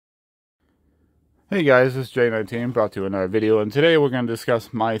Hey guys, this is J19, brought to you another video, and today we're going to discuss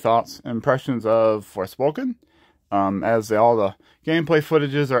my thoughts and impressions of Forspoken. As all the gameplay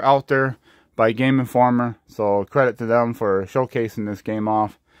footages are out there by Game Informer, so credit to them for showcasing this game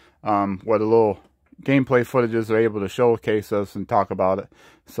off. Where the little gameplay footages are able to showcase us and talk about it.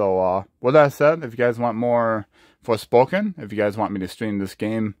 So, with that said, if you guys want more Forspoken, if you guys want me to stream this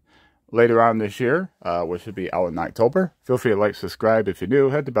game later on this year, which should be out in October, feel free to like, subscribe if you're new,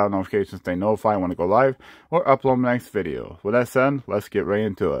 hit the bell notifications to stay notified when I go live, or upload my next video. With that said, let's get right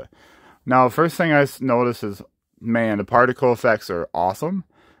into it. Now, the first thing I notice is, man, the particle effects are awesome.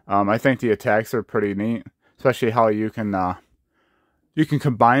 I think the attacks are pretty neat, especially how you can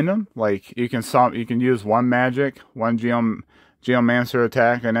combine them. Like, you can use one magic, one geomancer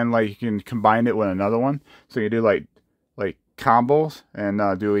attack, and then like you can combine it with another one. So you do like combos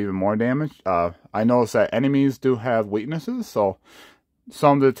and do even more damage. I noticed that enemies do have weaknesses, so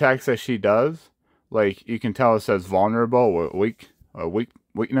some of the attacks that she does, like, you can tell it says vulnerable or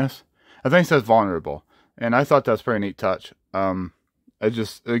weakness. I think it says vulnerable, and I thought that's a pretty neat touch.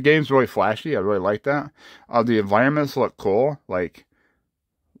 The game's really flashy. I really like that. The environments look cool, like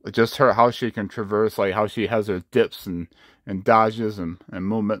just how she can traverse, like how she has her dips and dodges and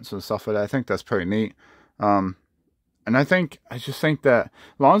movements and stuff like that. I think that's pretty neat. And I just think that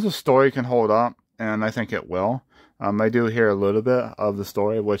as long as the story can hold up, and I think it will, I do hear a little bit of the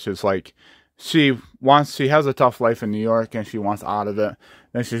story, which is like, she has a tough life in New York, and she wants out of it.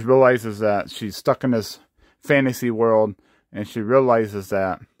 Then she realizes that she's stuck in this fantasy world, and she realizes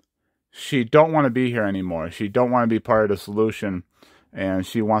that she don't want to be here anymore. She don't want to be part of the solution, and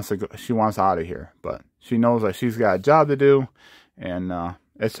she wants to go, she wants out of here. But she knows that she's got a job to do, and I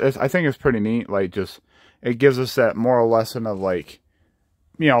think it's pretty neat. Like, just, it gives us that moral lesson of, like,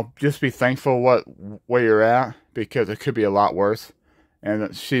 you know, just be thankful where you're at, because it could be a lot worse.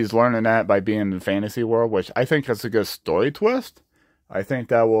 And she's learning that by being in the fantasy world, which I think that's a good story twist. I think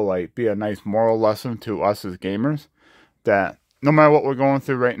that will, like, be a nice moral lesson to us as gamers, that no matter what we're going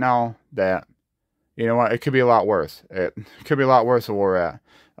through right now, that, you know what, it could be a lot worse. It could be a lot worse than where we're at.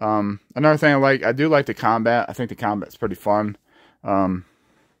 Another thing I do like the combat. I think the combat's pretty fun.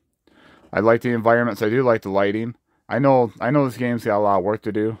 I like the environments. I do like the lighting. I know this game's got a lot of work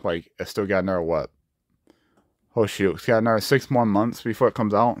to do. Like, it's still got another, what? Oh shoot, it's got another 6 more months before it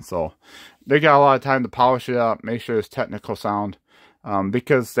comes out. So they got a lot of time to polish it up, make sure it's technical sound.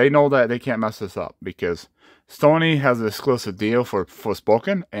 Because they know that they can't mess this up. Because Sony has an exclusive deal for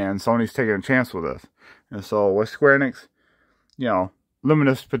Forspoken, and Sony's taking a chance with this. And so with Square Enix, you know,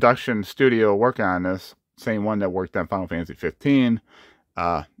 Luminous Production Studio working on this, same one that worked on Final Fantasy 15,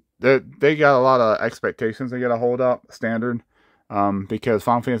 they got a lot of expectations they got to hold up, standard, because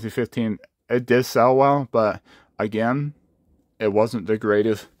Final Fantasy 15, it did sell well, but again, it wasn't the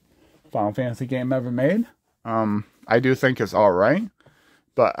greatest Final Fantasy game ever made. I do think it's alright,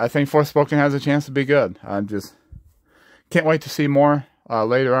 but I think Forspoken has a chance to be good. I just can't wait to see more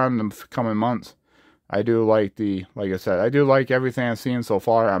later on in the coming months. I do like like I said, I do like everything I've seen so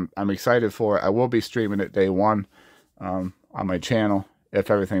far. I'm excited for it. I will be streaming it day one on my channel if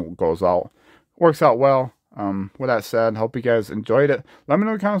everything works out well. With that said, hope you guys enjoyed it. Let me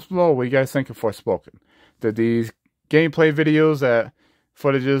know in the comments below what you guys think of Forspoken. Did these gameplay videos,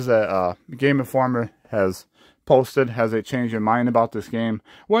 footages that Game Informer has posted, has it changed your mind about this game?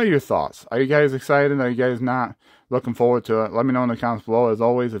 What are your thoughts? Are you guys excited? Are you guys not? Looking forward to it. Let me know in the comments below. As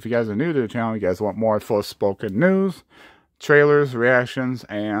always, if you guys are new to the channel, you guys want more Forspoken news, trailers, reactions,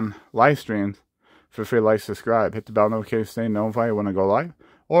 and live streams, feel free to like, subscribe, hit the bell notification to stay notified when I go live,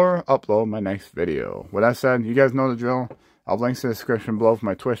 or upload my next video. With that said, you guys know the drill. I'll have links in the description below for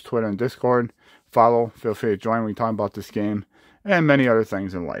my Twitch, Twitter, and Discord. Follow, feel free to join when we talk about this game, and many other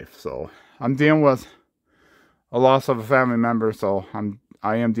things in life. So, I'm dealing with a loss of a family member, so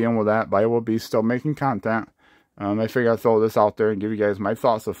I am dealing with that, but I will be still making content. I figured I'd throw this out there and give you guys my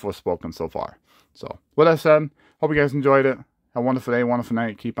thoughts of Forspoken so far. So, with that said, hope you guys enjoyed it. Have a wonderful day, wonderful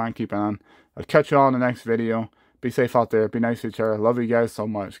night. Keep on keeping on. I'll catch you all in the next video. Be safe out there. Be nice to each other. Love you guys so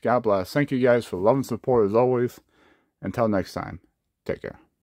much. God bless. Thank you guys for love and support as always. Until next time, take care.